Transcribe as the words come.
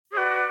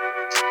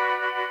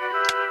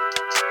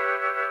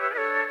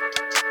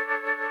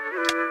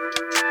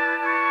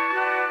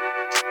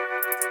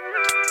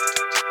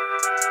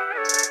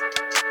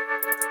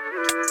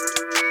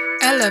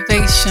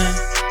Elevation,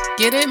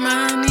 get it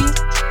money.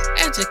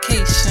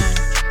 Education,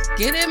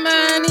 get it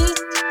money.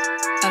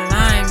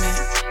 Alignment,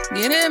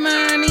 get it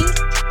money.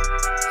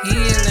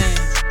 Healing,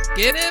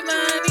 get it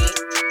money.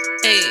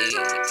 Hey,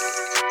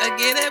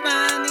 get it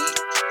money.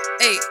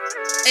 Hey,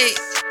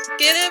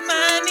 get it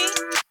money.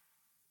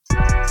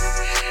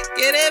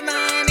 Get it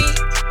money.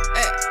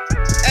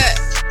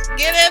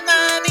 Get it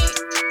money.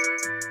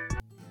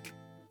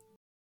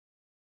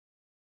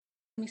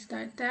 Let me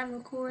start that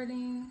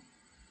recording.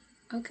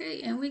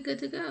 Okay, and we good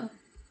to go.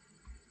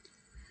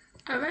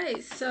 All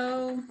right,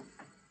 so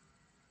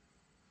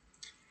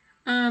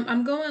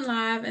I'm going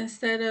live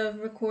instead of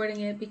recording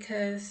it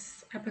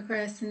because I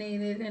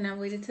procrastinated and I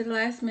waited to the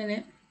last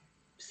minute.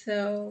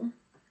 So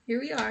here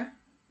we are.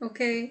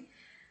 Okay.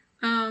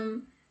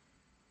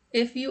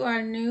 If you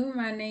are new,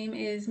 my name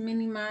is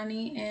Minnie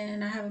Mani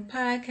and I have a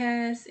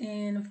podcast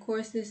and of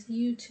course this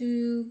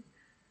YouTube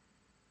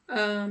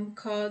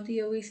called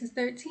The Oasis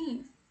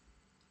 13.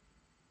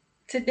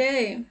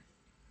 Today,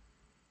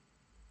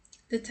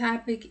 the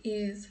topic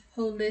is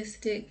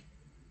holistic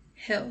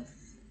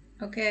health.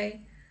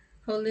 Okay?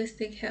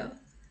 Holistic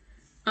health.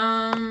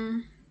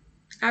 I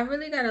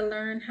really got to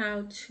learn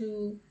how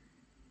to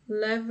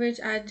leverage.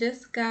 I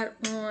just got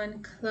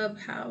on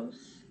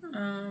Clubhouse.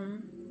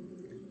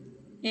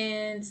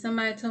 And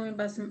somebody told me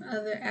about some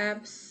other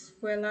apps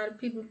where a lot of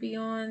people be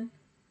on.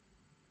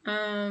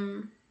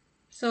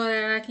 So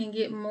that I can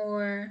get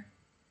more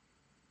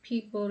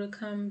people to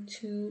come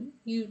to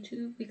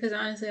YouTube. Because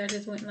honestly, I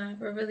just went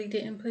live. I really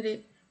didn't put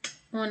it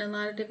on a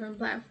lot of different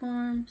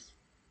platforms.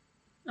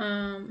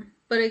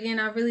 But again,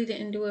 I really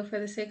didn't do it for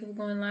the sake of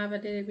going live. I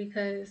did it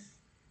because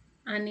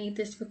I need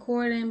this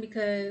recording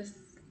because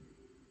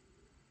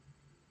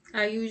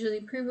I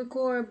usually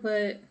pre-record,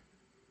 but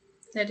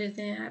that just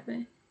didn't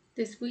happen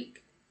this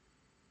week.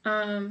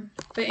 But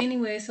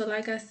anyway, so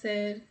like I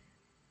said,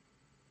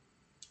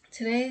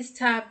 today's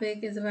topic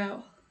is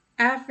about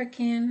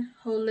African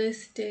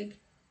holistic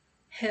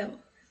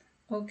health.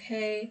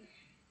 Okay.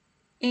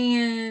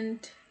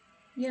 And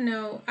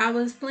I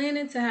was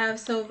planning to have,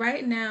 so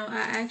right now I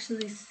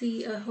actually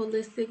see a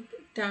holistic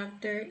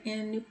doctor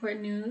in Newport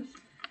News.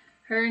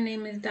 Her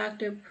name is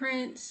Dr.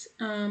 Prince.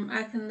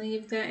 I can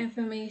leave that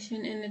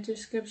information in the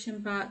description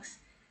box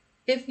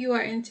if you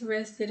are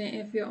interested and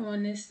if you're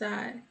on this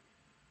side.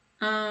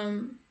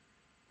 So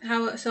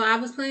I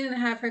was planning to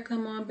have her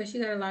come on, but she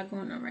got a lot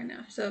going on right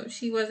now. So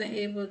she wasn't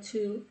able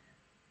to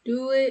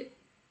do it.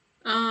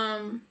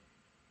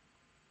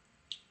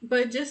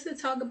 But just to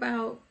talk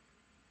about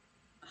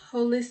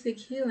holistic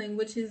healing,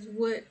 which is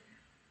what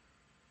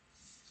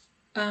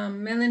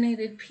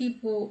melanated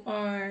people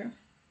are,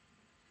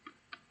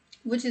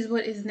 which is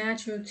what is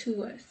natural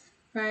to us,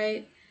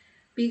 right?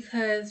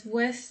 Because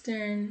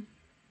Western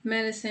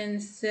medicine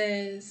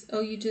says,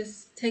 oh, you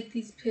just take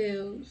these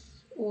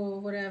pills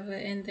or whatever,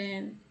 and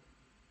then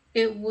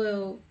it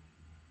will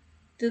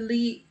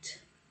delete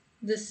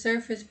the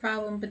surface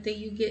problem, but then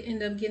you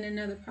end up getting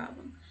another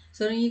problem.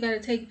 So then you got to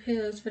take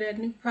pills for that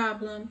new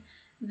problem,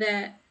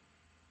 that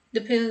the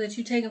pills that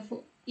you're taking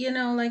for,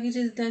 like it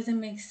just doesn't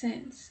make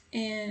sense.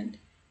 And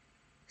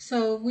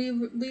so we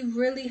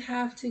really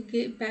have to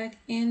get back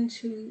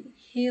into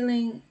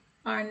healing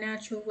our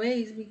natural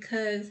ways,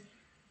 because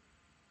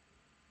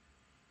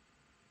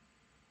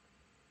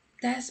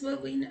that's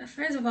what we know.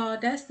 First of all,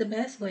 that's the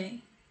best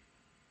way.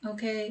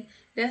 Okay?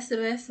 That's the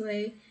best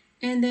way.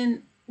 And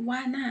then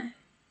why not?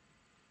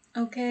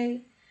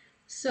 Okay?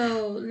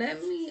 So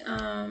let me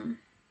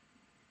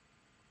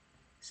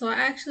so I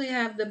actually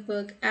have the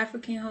book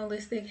African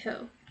Holistic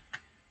Health,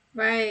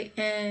 right?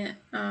 And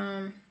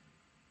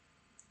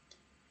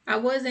I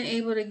wasn't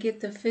able to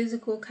get the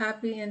physical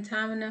copy in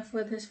time enough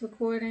for this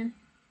recording.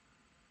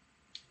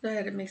 So I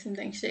had to make some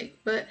things shake.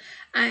 But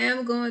I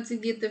am going to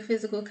get the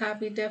physical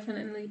copy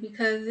definitely,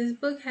 because this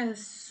book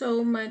has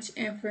so much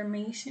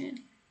information.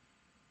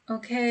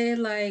 Okay,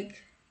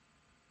 like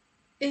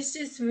it's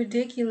just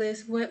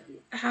ridiculous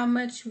how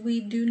much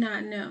we do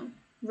not know,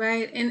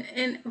 right?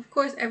 And of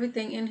course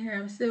everything in here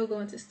I'm still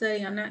going to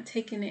study. I'm not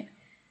taking it,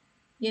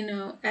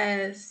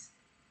 as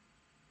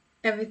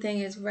everything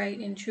is right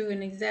and true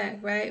and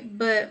exact, right?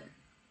 But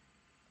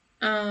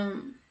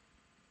a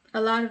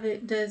lot of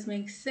it does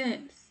make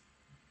sense.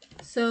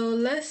 So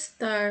let's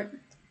start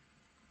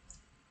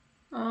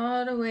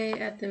all the way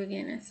at the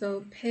beginning.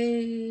 So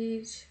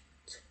page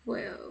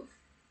 12.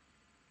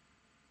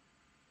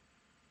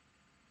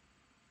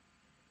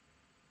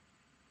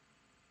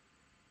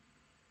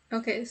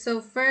 Okay, so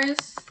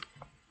first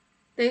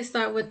they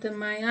start with the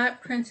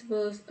Maillard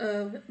principles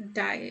of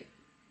diet.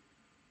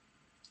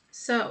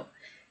 So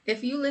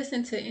if you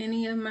listen to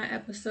any of my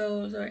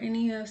episodes or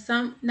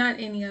some of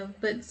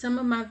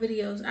my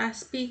videos, I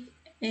speak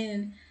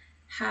in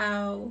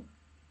how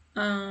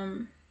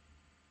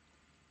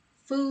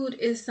food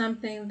is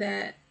something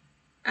that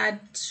I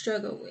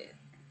struggle with.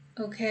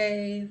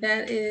 Okay,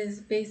 that is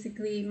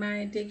basically my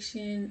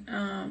addiction.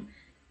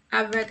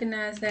 I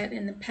recognize that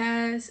in the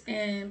past,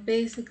 and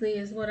basically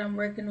is what I'm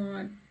working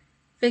on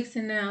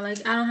fixing now. Like,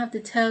 I don't have to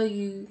tell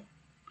you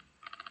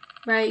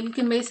right? You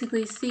can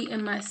basically see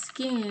in my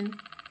skin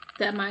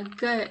that my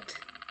gut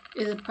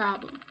is a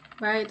problem,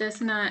 right?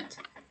 It's not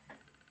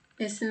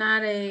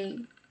a,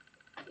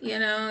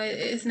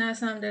 it's not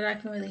something that I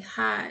can really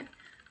hide.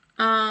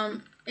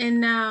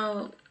 And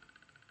now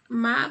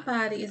my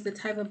body is the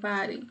type of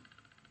body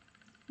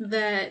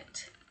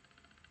that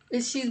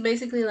she's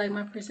basically like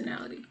my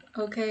personality,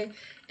 okay?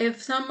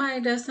 If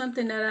somebody does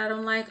something that I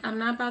don't like, I'm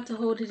not about to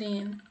hold it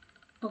in,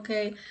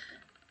 okay?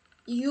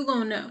 You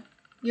gonna know.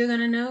 You're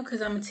gonna know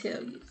because I'm gonna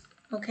tell you,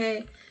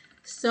 okay?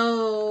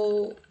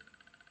 So,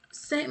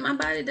 my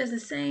body does the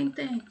same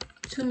thing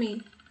to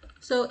me.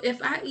 So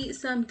if I eat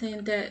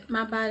something that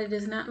my body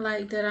does not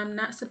like, that I'm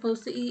not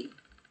supposed to eat,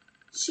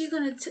 she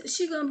gonna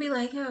be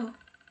like, yo,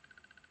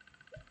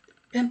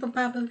 pimple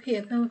pop up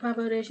here, pimple pop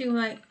up there. She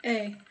gonna be like,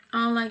 hey,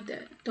 I don't like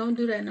that. Don't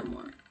do that no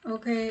more.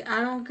 Okay?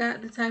 I don't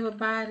got the type of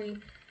body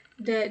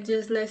that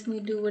just lets me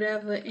do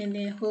whatever and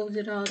then holds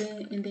it all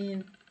in and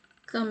then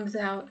comes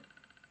out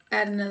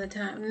at another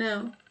time.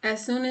 No.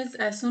 As soon as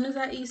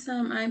I eat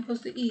something I ain't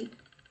supposed to eat,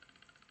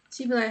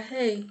 she be like,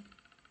 hey,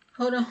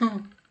 hold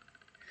on.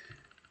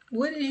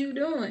 What are you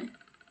doing?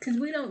 Because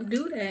we don't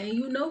do that. And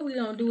you know we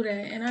don't do that.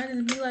 And I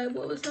just be like,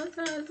 well,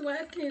 sometimes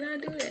why can't I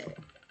do that?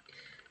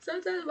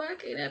 Sometimes why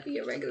can't I be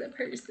a regular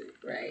person,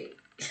 right?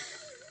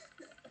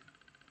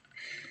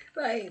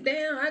 Like,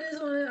 damn, I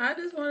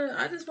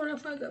just wanna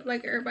fuck up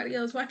like everybody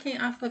else. Why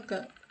can't I fuck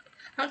up?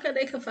 How come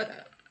they can fuck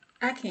up?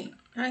 I can't.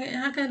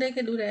 How come they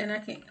can do that and I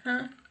can't?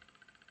 Huh?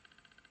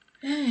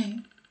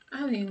 Dang,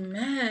 I be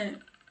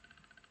mad.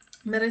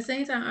 But at the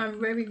same time, I'm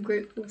very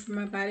grateful for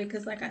my body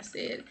because, like I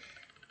said,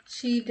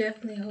 she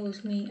definitely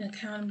holds me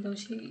accountable.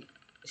 She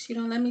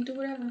don't let me do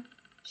whatever.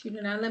 She do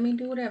not let me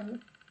do whatever.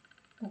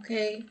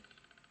 Okay?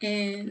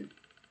 And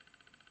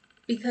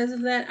because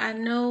of that, I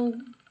know,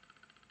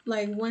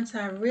 like, once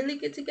I really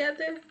get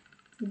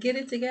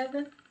it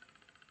together.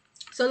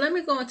 So let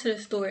me go into the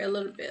story a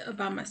little bit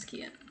about my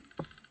skin.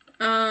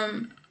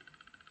 Um,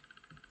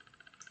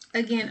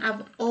 Again,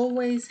 I've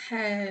always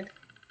had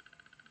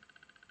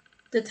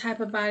the type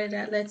of body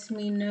that lets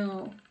me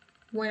know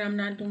when I'm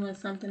not doing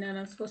something that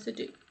I'm supposed to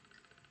do.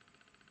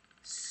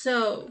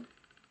 So,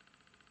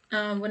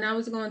 when I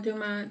was going through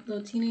my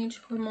little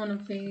teenage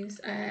hormonal phase,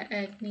 I had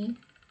acne.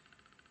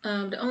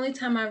 The only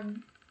time I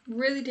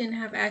really didn't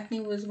have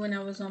acne was when I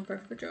was on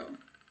birth control.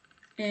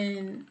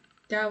 And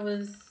that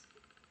was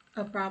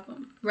a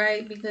problem,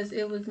 right? Because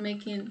it was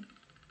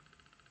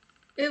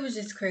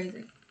just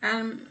crazy.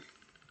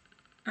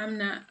 I'm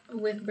not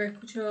with birth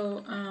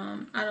control.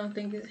 I don't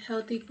think it's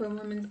healthy for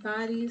women's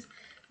bodies.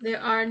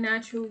 There are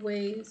natural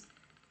ways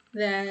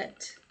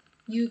that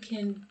you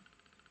can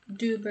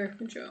do birth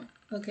control.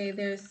 Okay,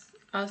 there's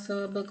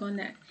also a book on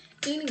that.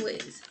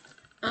 Anyways,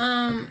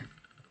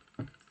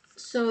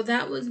 so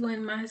that was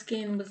when my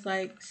skin was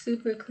like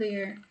super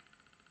clear.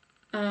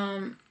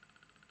 And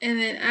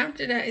then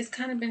after that, it's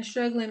kind of been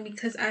struggling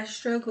because I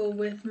struggle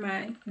with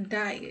my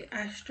diet.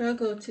 I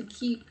struggle to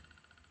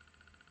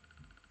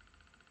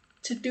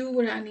do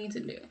what I need to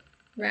do,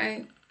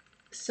 right?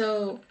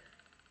 So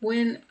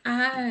one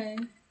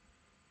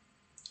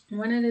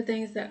of the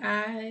things that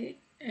I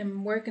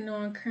am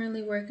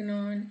currently working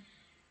on,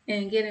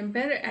 and getting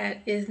better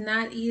at is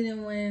not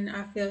eating when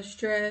I feel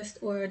stressed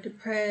or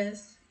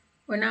depressed,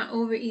 or not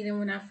overeating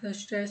when I feel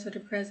stressed or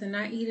depressed, and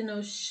not eating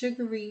those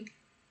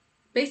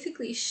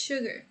basically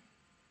sugar,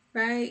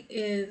 right,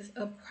 is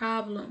a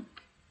problem.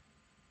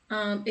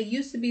 It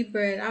used to be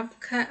bread.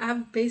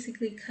 I've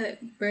basically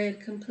cut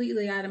bread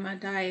completely out of my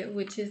diet,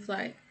 which is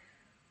like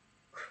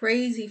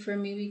crazy for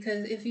me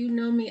because if you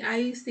know me, I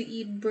used to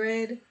eat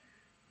bread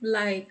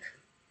like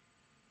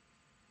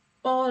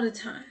all the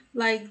time.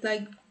 Like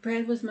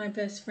bread was my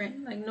best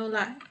friend, like no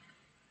lie.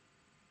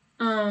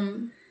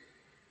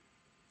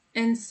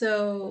 And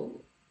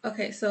so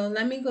okay, so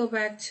let me go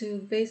back to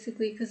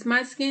basically because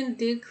my skin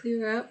did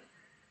clear up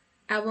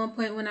at one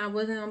point when I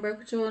wasn't on birth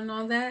control and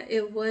all that.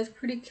 It was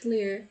pretty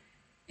clear.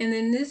 And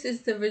then this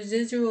is the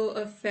residual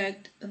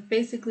effect of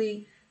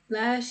basically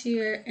last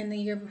year and the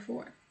year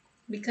before.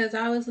 Because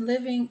I was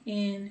living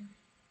in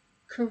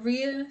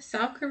Korea,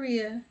 South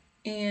Korea,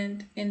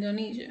 and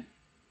Indonesia.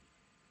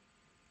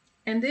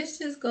 And this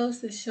just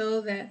goes to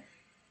show that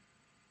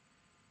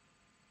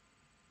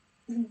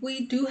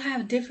we do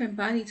have different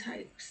body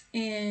types,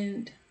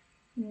 and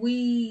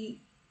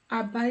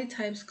our body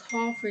types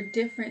call for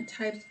different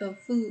types of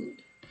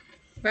food,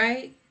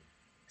 right?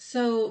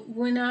 So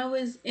when I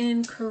was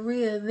in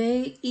Korea,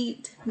 they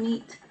eat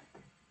meat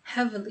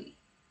heavily.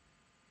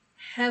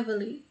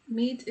 Heavily.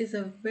 Meat is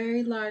a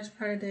very large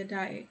part of their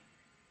diet.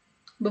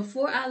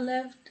 Before I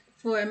left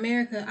for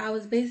America, I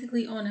was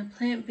basically on a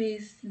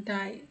plant-based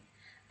diet.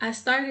 I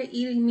started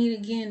eating meat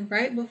again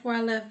right before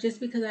I left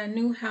just because I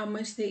knew how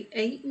much they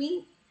ate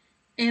meat,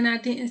 and I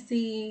didn't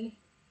see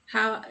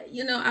how,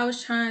 I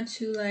was trying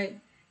to like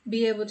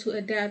be able to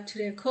adapt to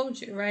their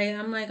culture, right?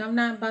 I'm like, I'm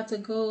not about to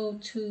go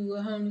to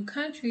a whole new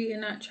country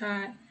and not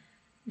try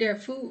their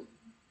food,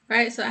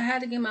 right? So I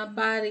had to get my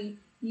body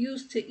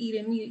used to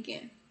eating meat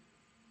again.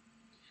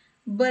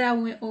 but I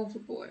went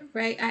overboard,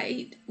 right? I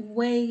ate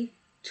way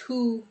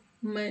too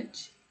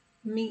much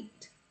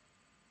meat.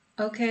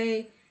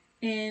 Okay.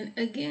 And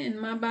again,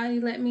 my body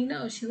let me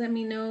know. She let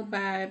me know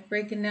by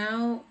breaking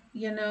out,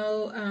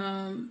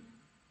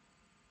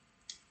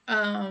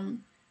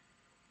 um,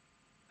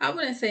 I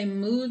wouldn't say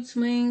mood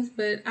swings,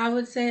 but I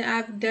would say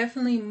I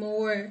definitely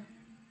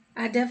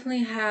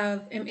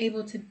am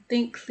able to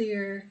think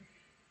clear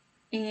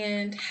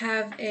and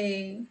have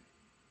a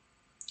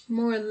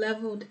more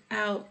leveled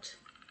out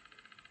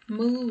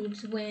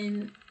moods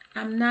when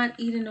I'm not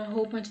eating a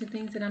whole bunch of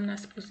things that I'm not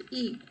supposed to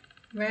eat,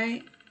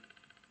 right?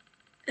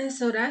 And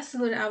so that's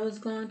what I was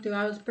going through.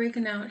 I was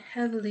breaking out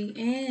heavily,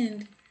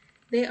 and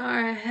they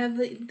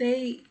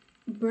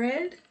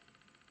bread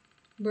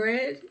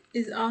bread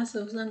is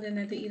also something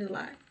that they eat a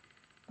lot.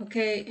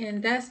 Okay,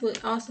 and that's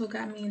what also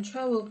got me in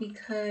trouble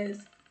because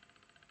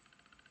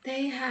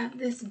they have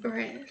this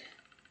bread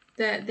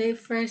that they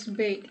fresh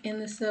bake in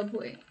the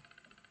Subway.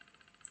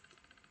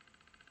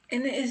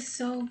 And it is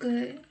so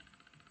good.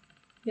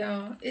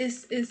 Y'all,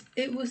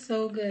 it was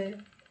so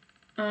good.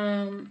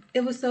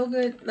 It was so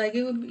good. Like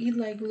it would be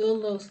like little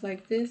loaves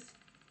like this.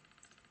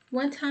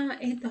 One time I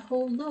ate the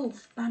whole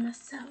loaf by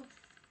myself.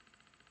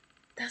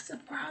 That's a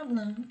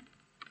problem.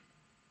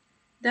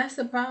 That's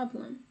a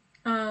problem.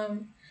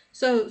 Um,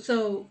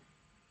 so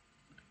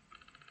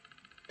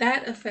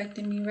that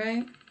affected me,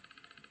 right?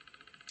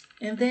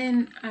 And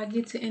then I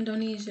get to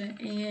Indonesia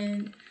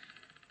and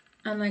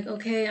I'm like,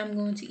 okay, I'm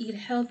going to eat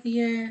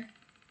healthier.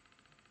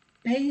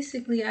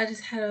 Basically, I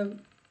just had a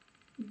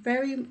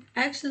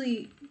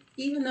actually,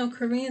 even though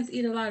Koreans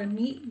eat a lot of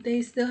meat,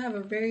 they still have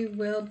a very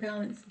well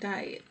balanced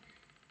diet.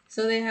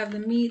 So they have the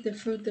meat, the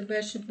fruit, the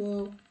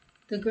vegetable,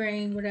 the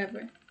grain,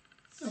 whatever.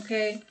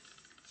 Okay.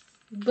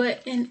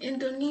 But in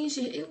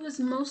Indonesia, it was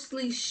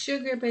mostly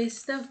sugar based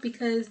stuff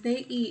because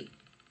they eat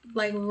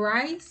like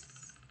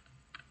rice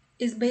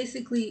is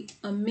basically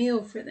a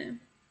meal for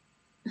them.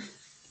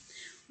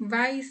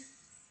 Rice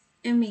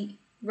and meat,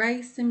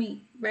 rice and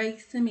meat,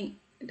 rice and meat.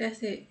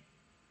 That's it.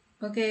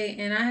 Okay.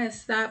 And I had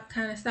stopped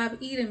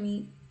eating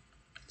meat.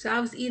 So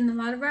I was eating a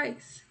lot of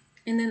rice.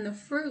 And then the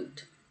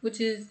fruit, which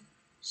is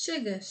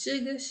sugar,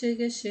 sugar,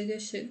 sugar, sugar,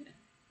 sugar.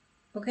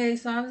 Okay,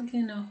 so I was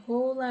getting a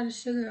whole lot of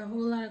sugar, a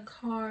whole lot of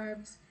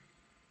carbs,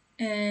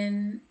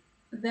 and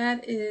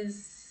that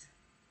is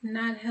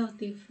not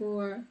healthy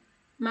for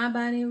my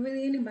body or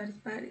really anybody's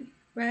body,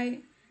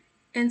 right?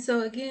 And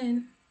so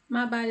again,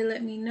 my body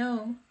let me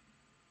know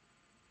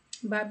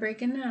by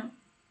breaking out,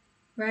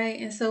 right?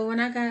 And so when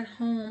I got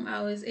home,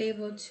 I was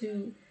able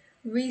to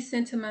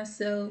recenter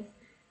myself,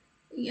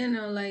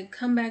 like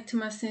come back to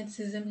my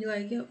senses and be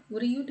like, yo,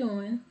 what are you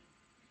doing?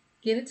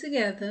 Get it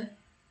together.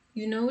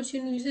 You know what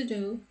you need to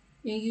do,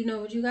 and you know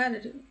what you got to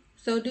do.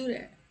 So do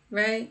that,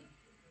 right?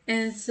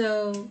 And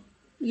so,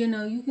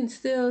 you can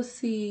still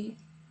see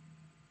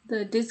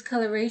the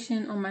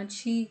discoloration on my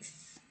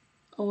cheeks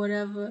or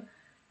whatever.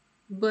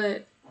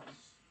 But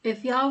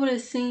if y'all would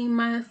have seen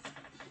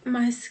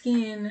my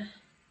skin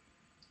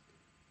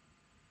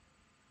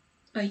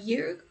a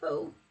year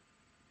ago,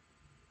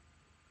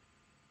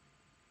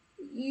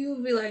 you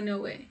would be like, no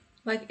way.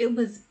 Like it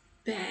was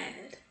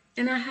bad.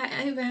 And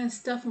I even had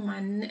stuff on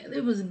my neck.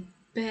 It was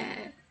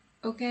bad.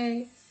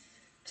 Okay?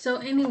 So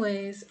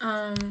anyways,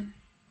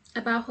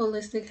 about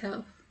holistic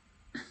health.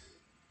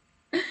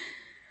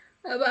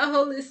 About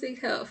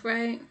holistic health,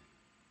 right?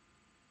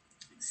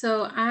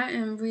 So I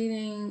am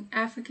reading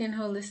African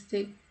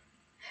Holistic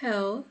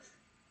Health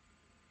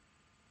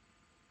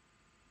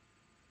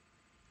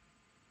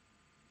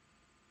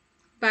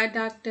by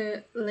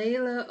Dr.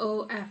 Layla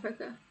O.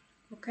 Africa.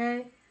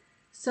 Okay?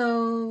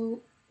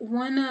 So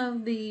one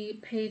of the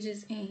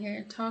pages in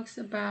here talks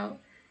about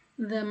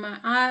the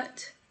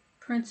Ma'at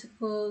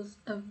principles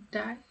of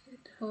diet.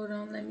 Hold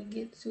on, let me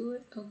get to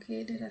it.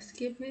 Okay, did I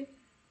skip it?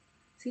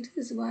 See, this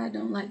is why I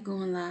don't like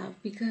going live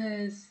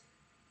because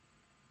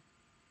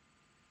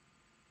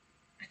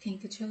I can't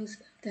control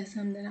stuff. That's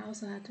something that I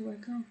also have to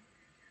work on.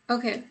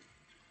 Okay,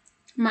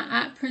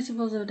 Ma'at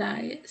principles of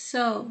diet.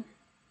 So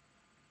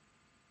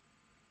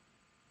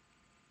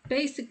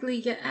basically,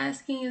 you're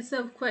asking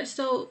yourself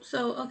questions.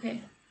 So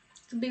okay.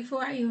 So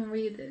before I even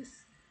read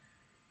this,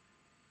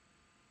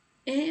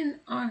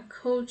 in our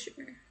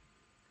culture,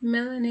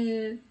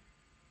 melanated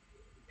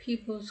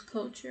people's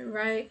culture,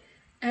 right?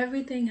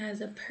 Everything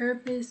has a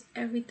purpose.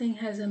 Everything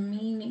has a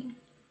meaning.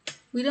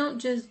 We don't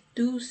just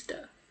do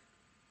stuff,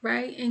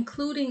 right?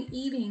 Including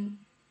eating.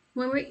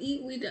 When we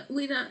eat,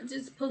 we're not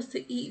just supposed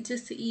to eat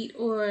just to eat,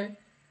 or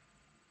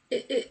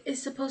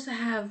it's supposed to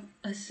have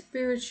a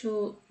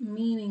spiritual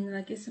meaning.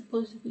 Like it's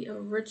supposed to be a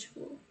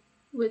ritual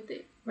with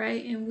it,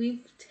 right? And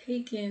we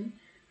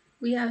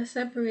have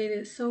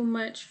separated so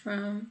much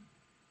from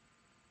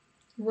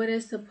what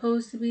it's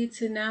supposed to be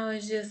to now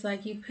it's just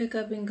like you pick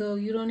up and go.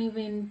 You don't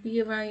even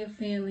be around your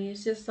family.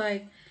 It's just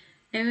like,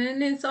 and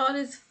then it's all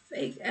this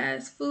fake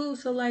ass food.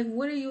 So like,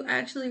 what are you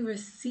actually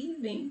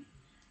receiving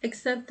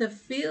except the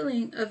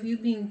feeling of you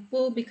being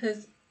full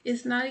because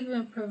it's not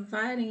even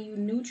providing you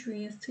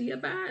nutrients to your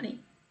body.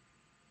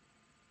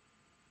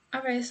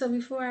 All right, so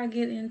before I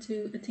get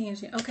into a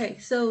tangent, okay,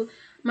 so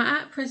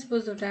my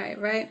principles of diet,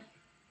 right?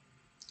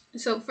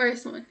 So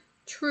first one,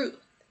 truth.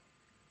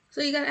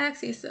 So you gotta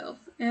ask yourself,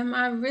 am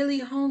I really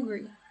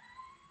hungry?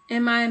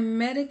 Am I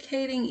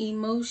medicating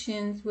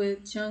emotions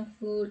with junk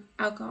food,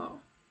 alcohol?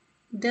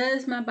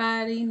 Does my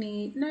body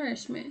need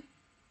nourishment?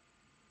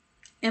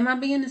 Am I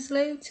being a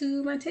slave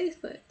to my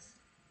taste buds?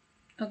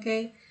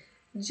 Okay.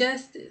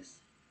 Justice.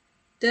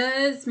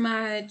 Does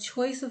my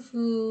choice of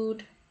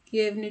food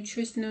give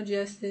nutritional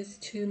justice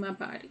to my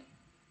body?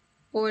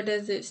 Or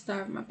does it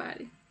starve my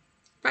body?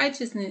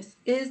 Righteousness.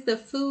 Is the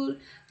food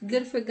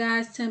good for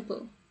God's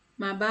temple?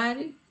 My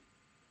body?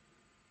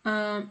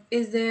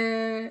 Is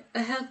there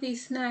a healthy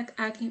snack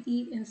I can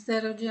eat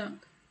instead of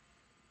junk?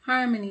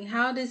 Harmony.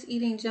 How does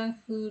eating junk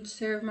food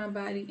serve my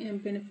body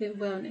and benefit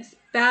wellness?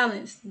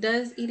 Balance.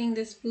 Does eating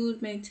this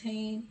food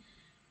maintain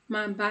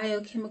my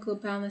biochemical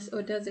balance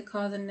or does it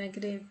cause a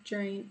negative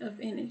drain of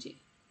energy?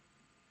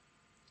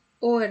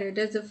 Order.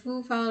 Does the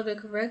food follow the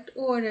correct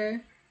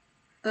order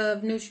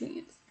of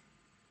nutrients?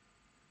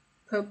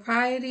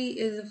 Propriety.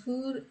 Is the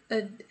food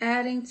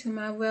adding to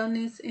my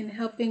wellness and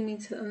helping me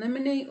to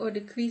eliminate or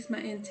decrease my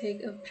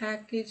intake of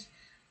packaged,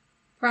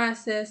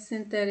 processed,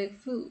 synthetic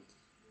foods?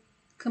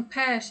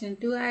 Compassion.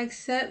 Do I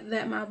accept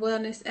that my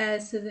wellness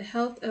adds to the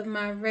health of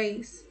my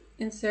race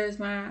and serves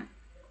my eye?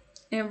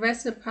 And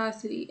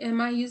reciprocity. Am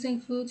I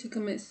using food to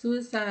commit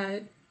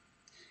suicide,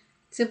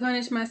 to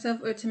punish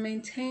myself, or to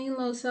maintain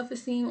low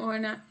self-esteem, or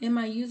not? Am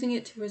I using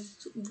it to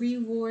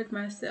reward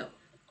myself?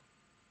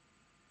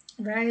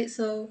 Right?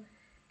 So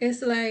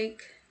it's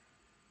like,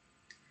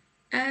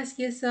 ask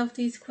yourself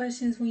these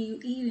questions when you're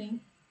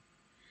eating.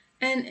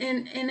 And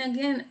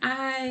again,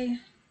 I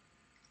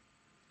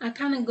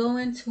kind of go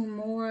into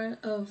more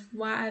of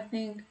why I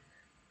think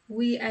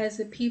we as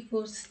a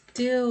people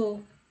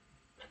still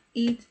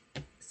eat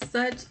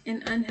such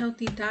an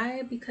unhealthy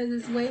diet, because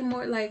it's way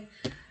more like,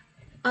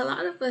 a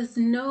lot of us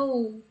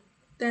know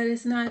that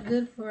it's not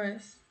good for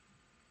us.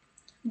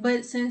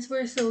 But since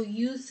we're so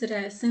used to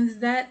that, since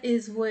that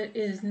is what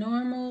is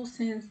normal,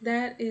 since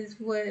that is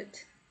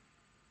what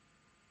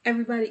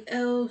everybody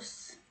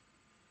else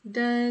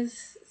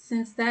does,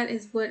 since that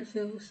is what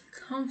feels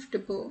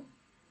comfortable,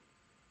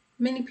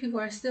 many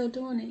people are still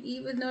doing it,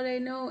 even though they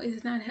know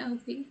it's not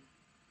healthy,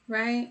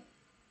 right?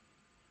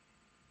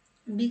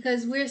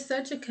 Because we're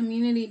such a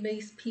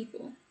community-based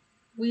people.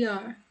 We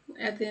are.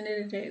 At the end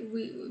of the day,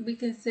 we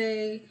can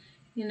say,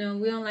 we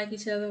don't like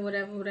each other,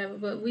 whatever,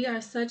 but we are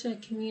such a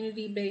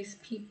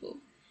community-based people.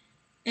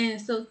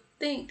 And so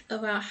think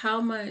about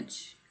how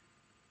much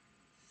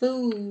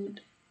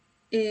food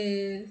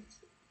is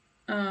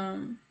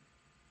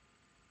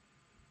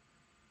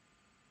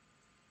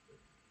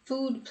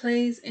food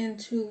plays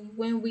into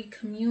when we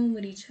commune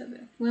with each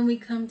other, when we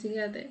come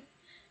together.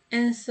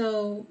 And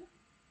so,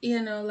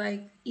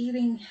 like,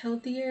 eating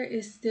healthier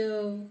is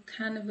still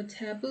kind of a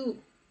taboo.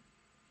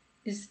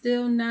 It's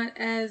still not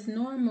as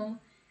normal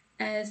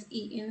as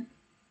eating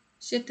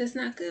shit that's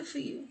not good for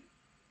you.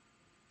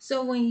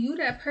 So when you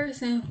that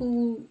person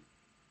who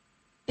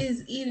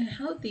is eating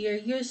healthier,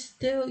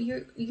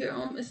 you're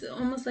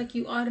almost like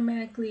you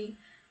automatically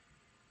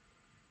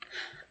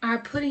are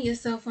putting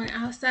yourself on the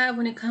outside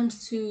when it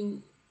comes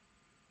to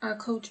our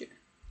culture,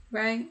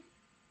 right?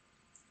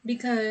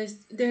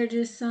 Because there are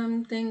just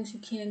some things you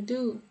can't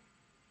do.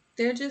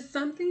 There are just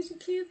some things you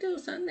can't do,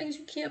 some things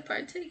you can't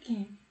partake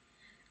in.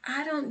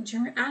 I don't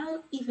drink. I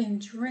don't even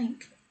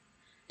drink.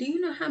 Do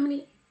you know how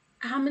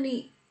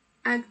many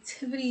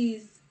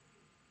activities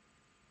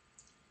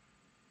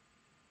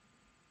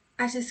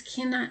I just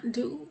cannot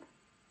do?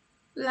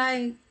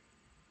 Like,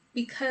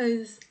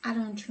 because I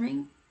don't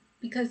drink,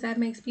 because that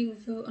makes people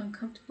feel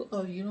uncomfortable.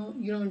 Oh, you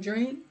don't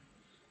drink?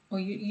 Or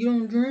you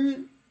don't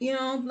drink?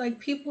 Like,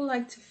 people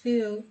like to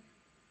feel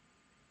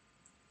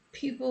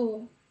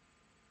people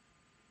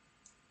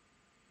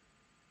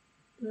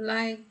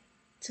like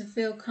to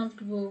feel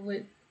comfortable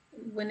with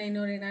when they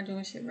know they're not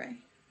doing shit right.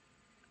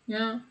 You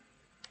know?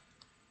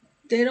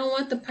 They don't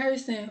want the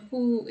person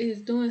who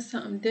is doing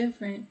something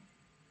different.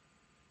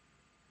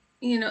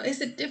 It's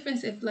a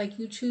difference if, like,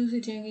 you choose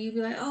to drink and you be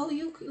like, oh,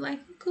 you like,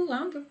 cool,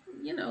 like,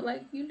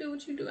 you do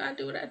what you do, I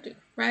do what I do,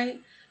 right?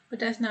 But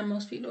that's not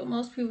most people.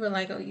 Most people are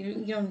like, oh,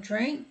 you don't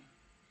drink?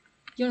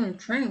 You don't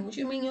drink? What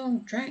you mean you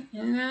don't drink?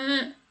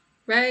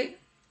 Right?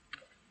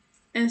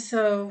 And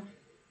so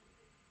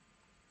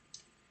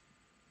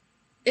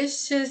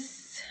it's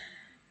just,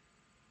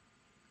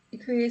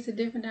 it creates a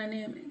different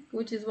dynamic,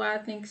 which is why I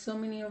think so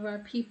many of our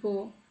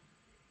people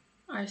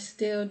are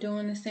still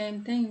doing the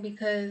same thing,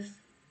 because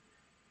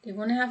they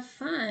want to have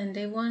fun.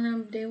 They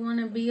want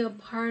to be a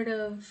part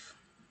of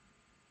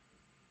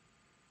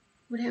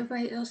what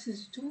everybody else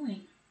is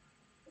doing,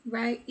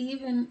 right?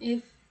 Even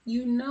if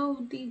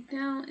deep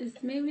down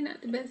it's maybe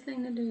not the best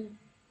thing to do,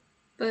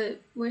 but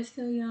we're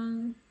still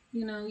young.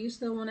 You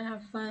still want to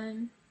have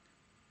fun.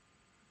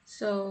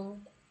 So,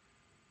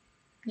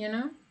 you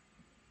know,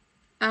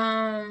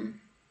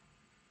 um,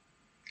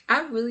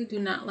 I really do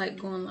not like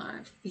going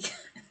live because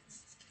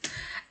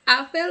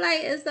I feel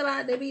like it's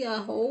about to be a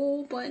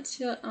whole bunch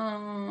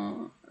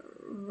of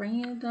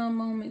random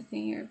moments in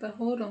here, but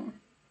hold on.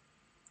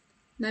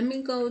 Let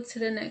me go to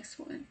the next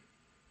one.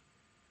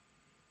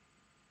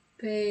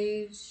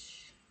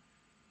 Page.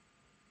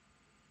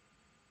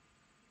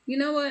 You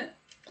know what?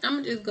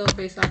 I'm gonna just go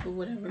based off of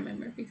what I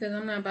remember because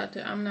I'm not about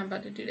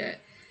to do that.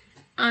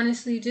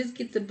 Honestly, just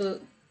get the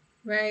book,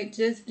 right?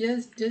 Just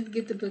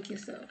get the book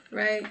yourself,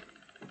 right?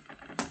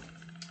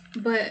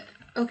 But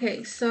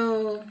okay,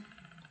 so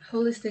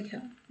holistic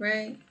health,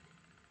 right?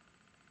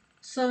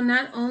 So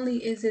not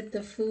only is it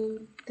the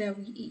food that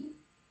we eat,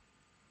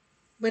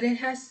 but it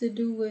has to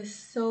do with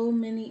so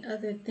many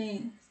other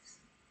things,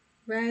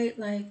 right?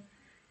 Like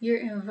your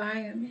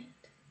environment,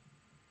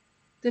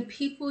 the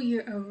people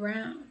you're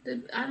around.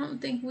 I don't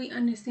think we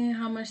understand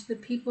how much the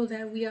people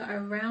that we are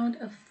around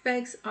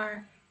affects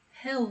our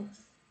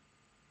health,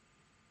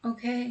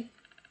 okay?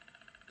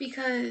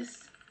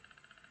 Because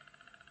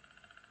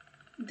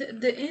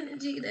the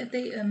energy that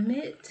they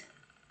emit,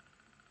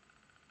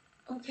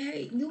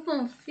 okay, you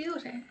gonna feel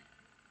that,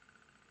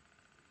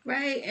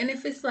 right? And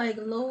if it's like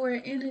lower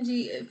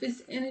energy, if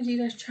it's energy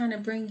that's trying to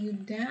bring you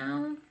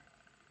down,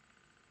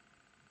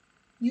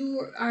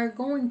 you are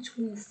going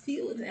to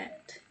feel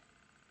that,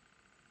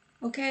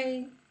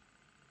 okay?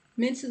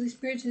 Mentally,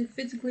 spiritually,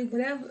 physically,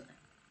 whatever.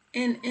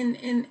 And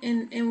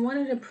one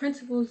of the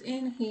principles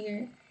in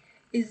here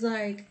is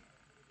like,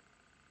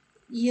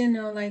 you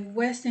know, like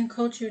Western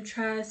culture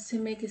tries to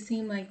make it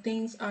seem like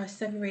things are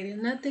separated.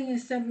 Nothing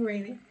is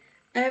separated.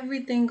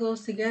 Everything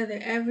goes together.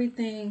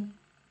 Everything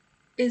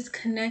is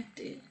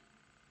connected.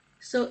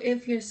 So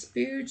if your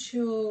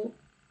spiritual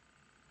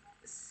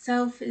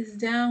self is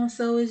down,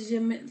 so is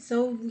your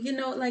so you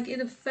know, like it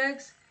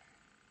affects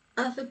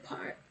other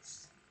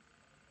parts,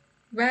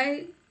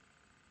 right?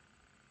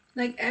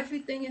 Like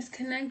everything is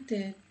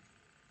connected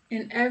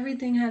and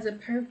everything has a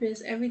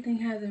purpose, everything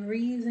has a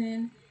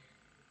reason.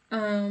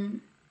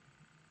 Um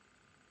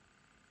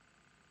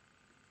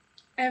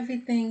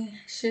Everything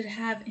should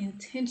have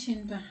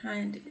intention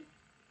behind it,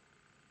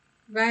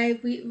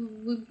 right? We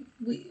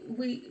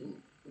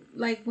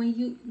like when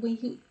you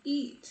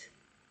eat,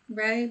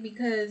 right?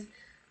 Because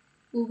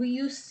well, we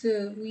used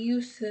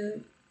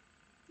to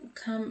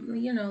come,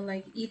 you know,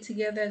 like eat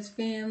together as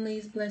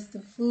families, bless the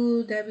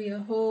food.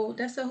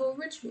 That's a whole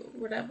ritual,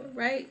 whatever,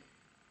 right?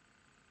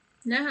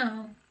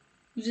 Now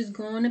you just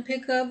going to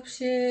pick up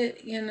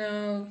shit, you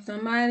know,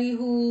 somebody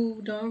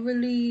who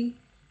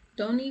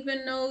don't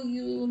even know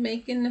you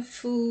making the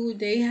food.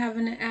 They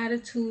having an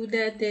attitude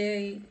that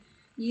day,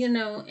 you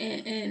know,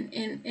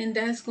 and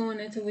that's going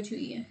into what you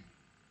eating.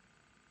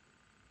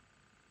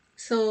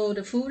 So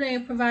the food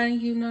ain't providing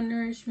you no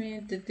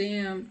nourishment. The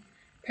damn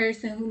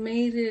person who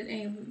made it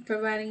ain't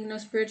providing you no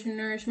spiritual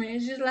nourishment.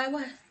 It's just like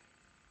what?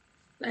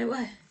 Like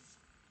what?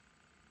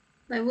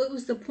 Like what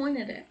was the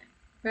point of that?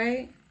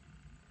 Right?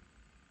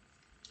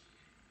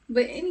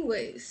 But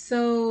anyway,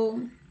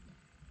 so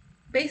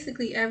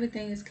basically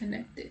everything is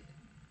connected,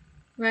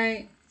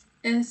 right?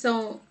 And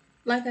so,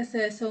 like I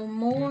said, so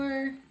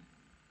more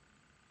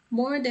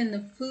than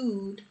the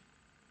food,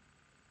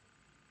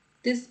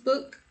 this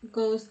book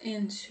goes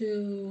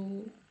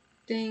into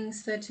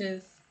things such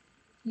as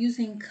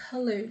using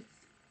colors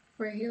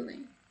for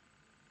healing,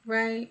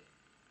 right?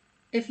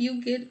 If you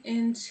get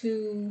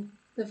into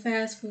the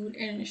fast food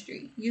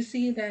industry, you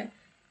see that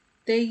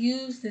they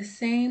use the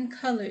same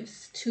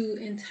colors to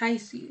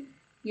entice you,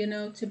 you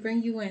know, to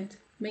bring you in, to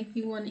make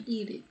you want to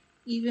eat it.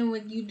 Even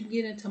when you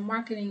get into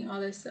marketing, all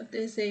this stuff,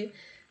 they say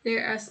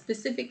there are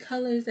specific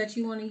colors that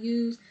you want to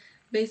use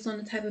based on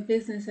the type of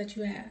business that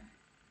you have,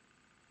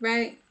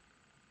 right?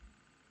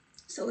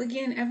 So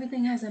again,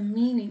 everything has a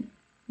meaning.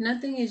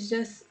 Nothing is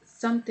just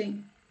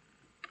something.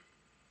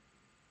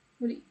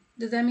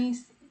 Does that mean?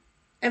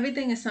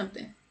 Everything is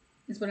something,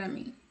 is what I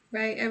mean,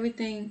 right?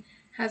 Everything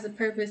has a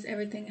purpose,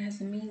 everything has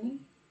a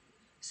meaning.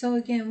 So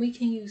again, we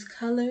can use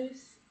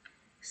colors,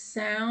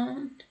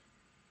 sound,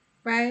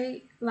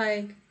 right?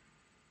 Like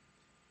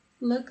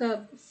look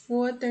up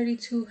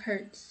 432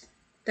 hertz.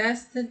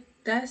 That's the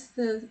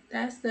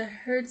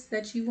hertz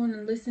that you want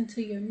to listen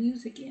to your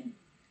music in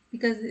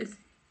because it's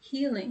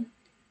healing.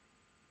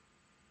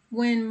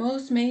 When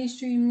most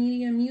mainstream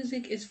media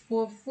music is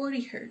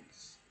 440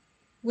 hertz,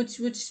 which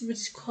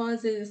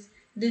causes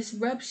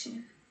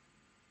disruption.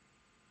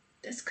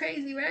 That's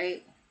crazy,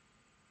 right?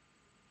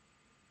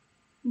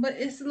 But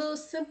it's little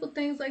simple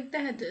things like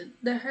that.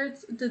 The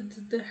hertz,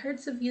 the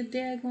hertz of your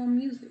daggone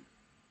music.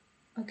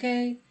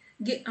 Okay,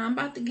 I'm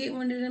about to get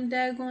one of them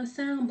daggone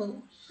sound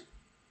bowls.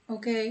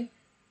 Okay,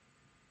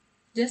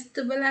 just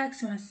to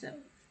relax myself,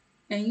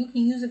 and you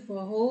can use it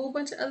for a whole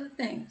bunch of other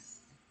things.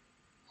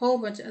 Whole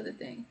bunch of other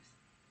things.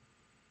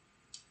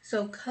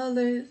 So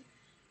colors,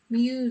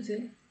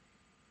 music,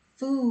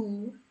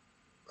 food,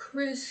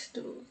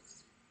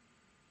 crystals,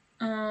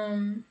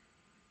 um,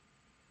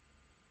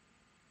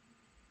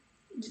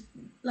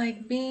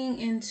 like being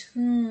in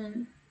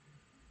tune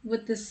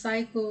with the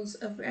cycles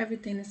of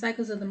everything, the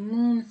cycles of the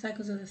moon, the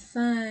cycles of the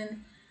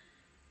sun,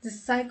 the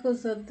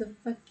cycles of the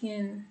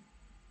fucking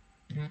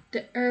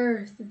the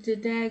earth, the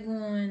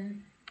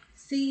daggone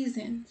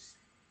seasons,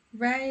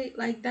 right?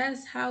 Like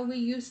that's how we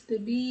used to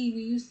be.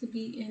 We used to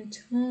be in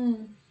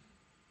tune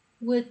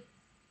with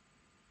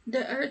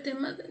the earth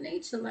and Mother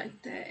Nature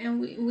like that. And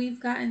we've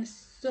gotten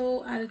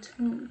so out of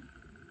tune.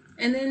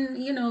 And then,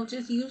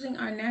 just using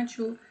our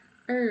natural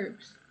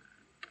herbs,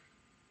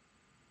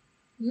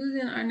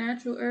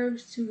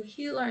 to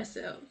heal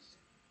ourselves.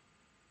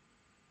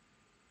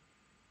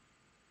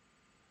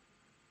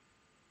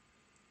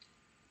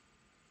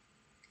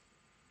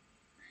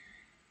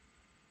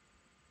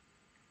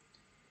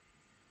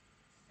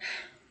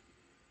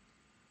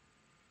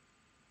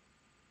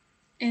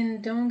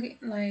 And don't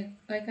get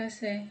like I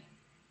say,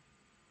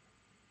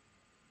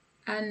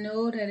 I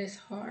know that it's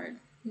hard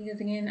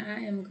because again, I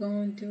am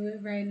going through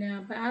it right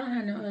now, but I don't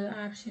have no other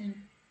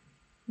option.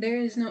 There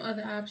is no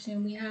other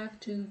option. We have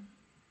to.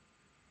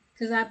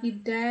 Cause I be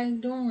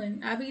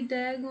daggone.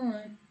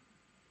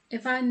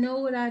 If I know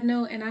what I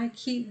know and I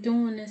keep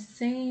doing the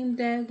same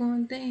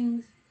daggone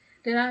things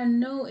that I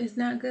know is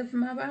not good for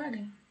my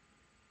body,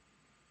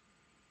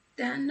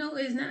 that I know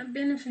is not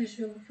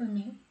beneficial for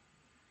me.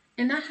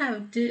 And I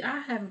have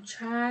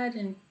tried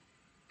and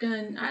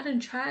done. I done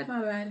tried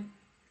my body.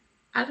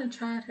 I done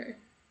tried her.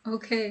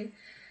 Okay.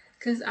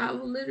 Cause I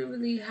will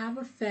literally have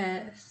a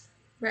fast,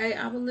 right?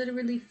 I will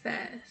literally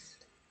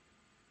fast.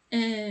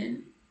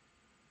 And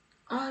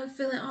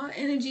feeling all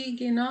energy,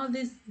 getting all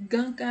this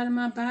gunk out of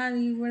my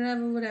body,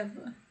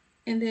 whatever.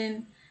 And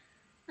then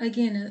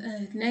again,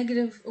 a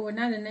negative, or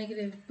not a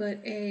negative, but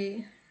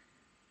a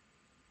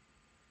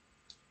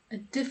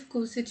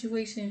difficult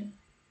situation.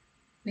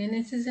 And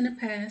this is in the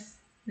past,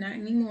 not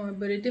anymore,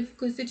 but a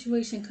difficult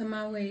situation come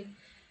my way,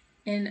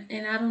 and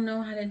I don't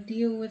know how to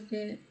deal with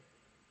it.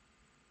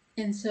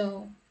 And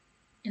so,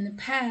 in the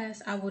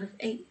past, I would have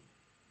ate.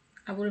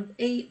 I would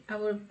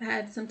have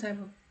had some type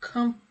of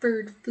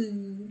comfort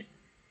food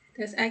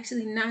that's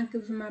actually not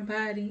good for my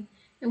body.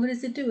 And what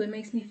does it do? It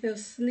makes me feel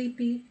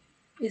sleepy.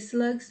 It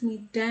slugs me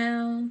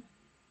down.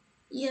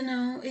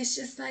 It's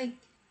just like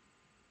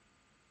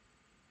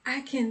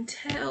I can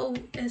tell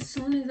as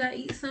soon as I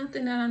eat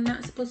something that I'm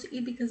not supposed to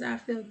eat because I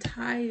feel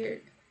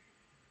tired.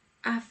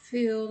 I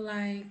feel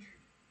like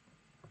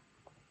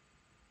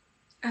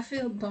I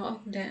feel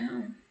bogged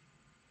down.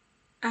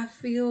 I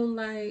feel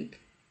like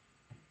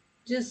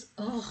just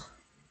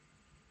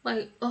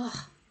like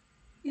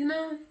you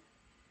know.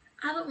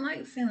 I don't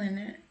like feeling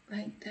that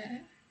like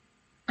that.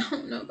 I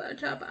don't know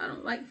about y'all, but I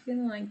don't like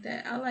feeling like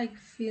that. I like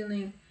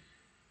feeling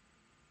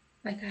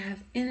like I have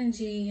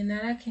energy and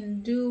that I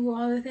can do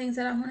all the things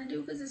that I want to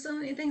do because there's so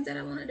many things that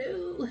I want to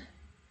do.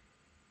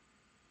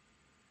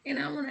 And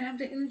I want to have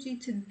the energy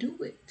to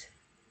do it.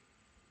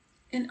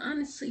 And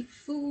honestly,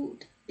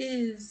 food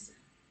is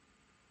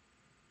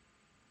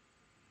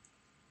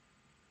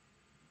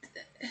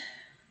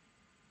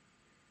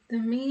the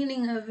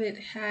meaning of it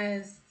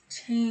has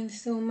changed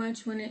so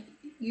much when it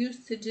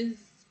used to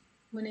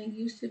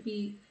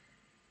be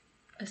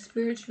a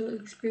spiritual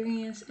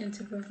experience and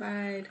to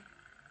provide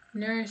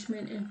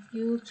nourishment and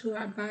fuel to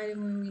our body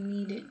when we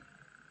need it.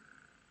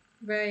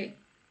 Right?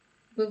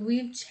 But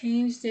we've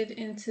changed it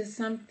into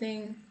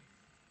something,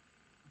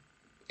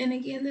 and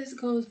again, this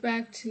goes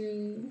back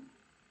to,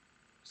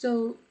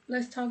 so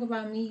let's talk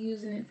about me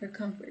using it for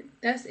comfort.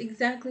 That's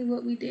exactly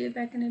what we did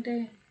back in the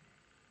day.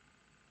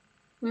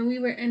 When we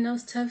were in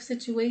those tough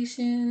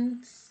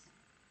situations,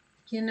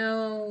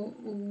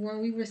 when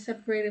we were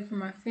separated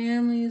from our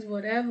families,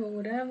 whatever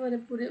what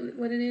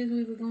it is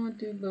we were going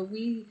through, but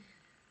we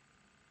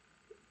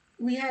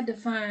had to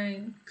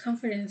find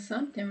comfort in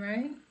something,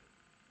 right?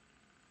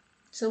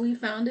 So we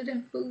found it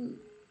in food,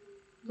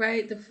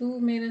 right? The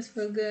food made us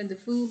feel good. The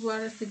food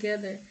brought us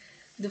together.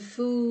 The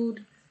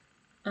food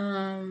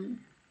had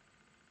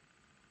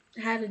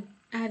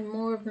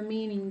more of a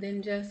meaning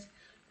than just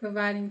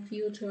providing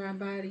fuel to our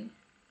body.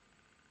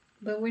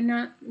 But we're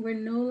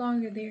no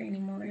longer there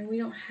anymore, and we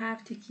don't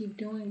have to keep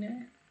doing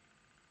that,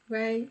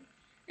 right?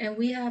 And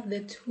we have the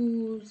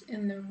tools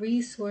and the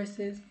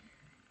resources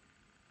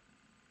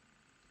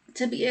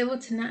to be able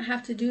to not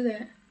have to do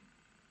that,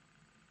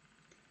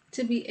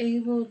 to be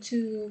able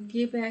to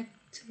get back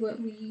to what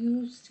we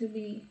used to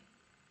be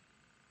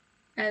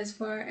as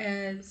far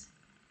as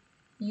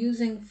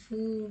using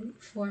food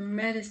for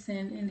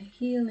medicine and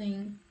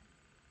healing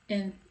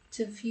and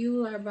to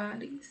fuel our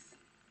bodies,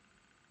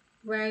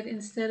 right?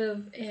 Instead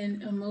of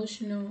an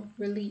emotional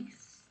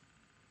release.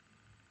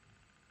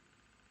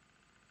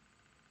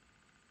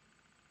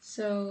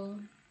 So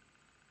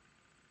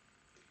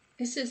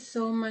it's just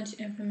so much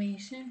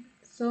information,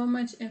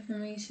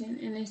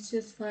 and it's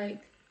just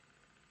like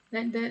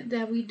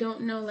that we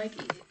don't know. Like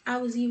I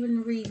was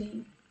even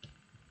reading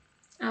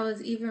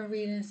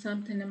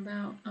something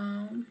about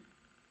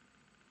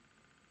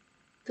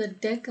the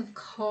deck of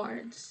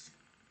cards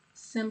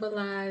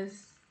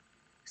symbolize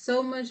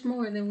so much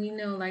more than we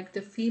know, like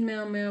the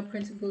female male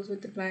principles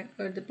with the black,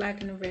 or the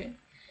black and the red.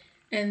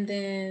 And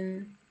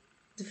then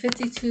the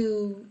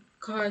 52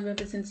 cards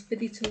represents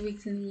 52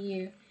 weeks in the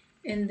year.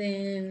 And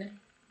then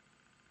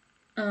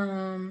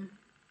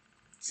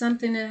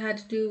something that had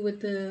to do with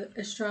the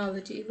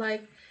astrology.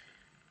 Like,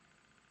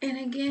 and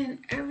again,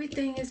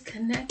 everything is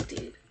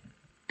connected.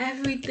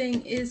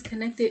 Everything is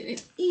connected.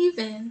 And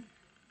even,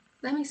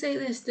 let me say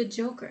this, the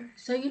Joker.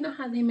 So you know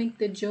how they make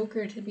the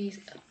Joker to be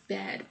a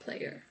bad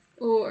player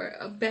or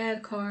a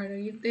bad card,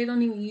 or they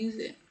don't even use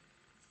it.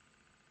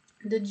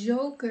 The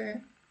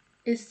Joker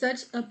is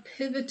such a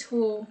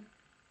pivotal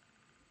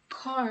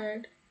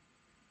card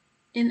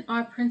in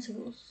our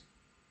principles.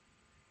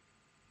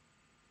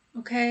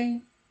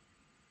 Okay?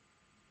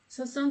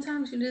 So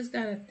sometimes you just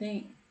gotta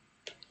think.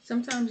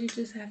 Sometimes you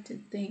just have to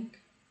think.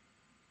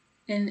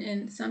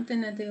 And something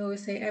that they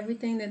always say,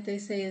 everything that they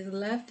say is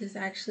left is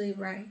actually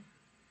right.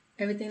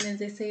 Everything that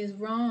they say is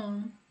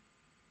wrong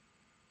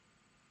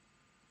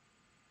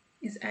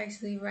is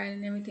actually right,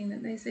 and everything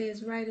that they say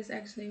is right is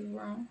actually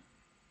wrong.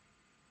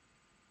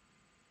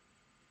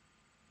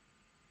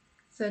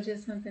 So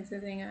just something to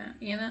think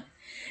about, you know?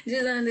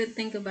 Just something to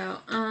think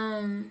about.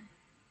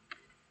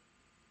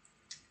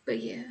 But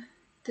yeah,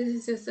 this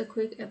is just a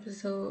quick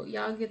episode.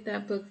 Y'all get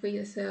that book for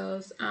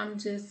yourselves. I'm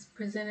just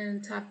presenting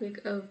the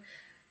topic of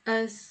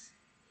us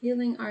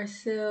healing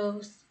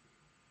ourselves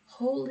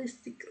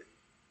holistically,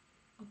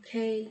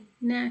 okay?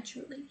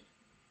 Naturally,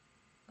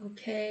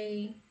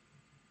 okay?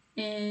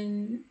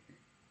 And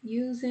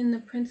using the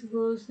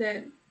principles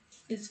that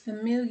is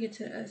familiar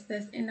to us,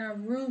 that's in our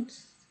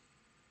roots,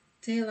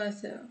 to heal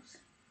ourselves,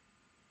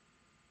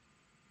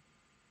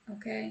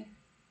 okay?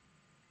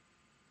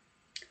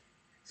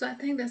 So I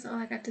think that's all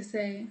I got to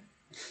say.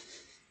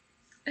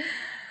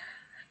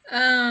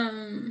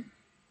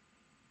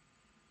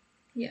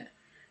 Yeah.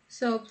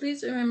 So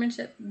please remember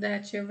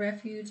that your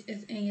refuge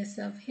is in your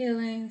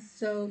self-healing.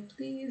 So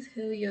please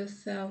heal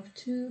yourself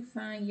to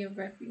find your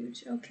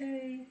refuge,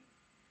 okay?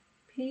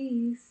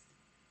 Peace.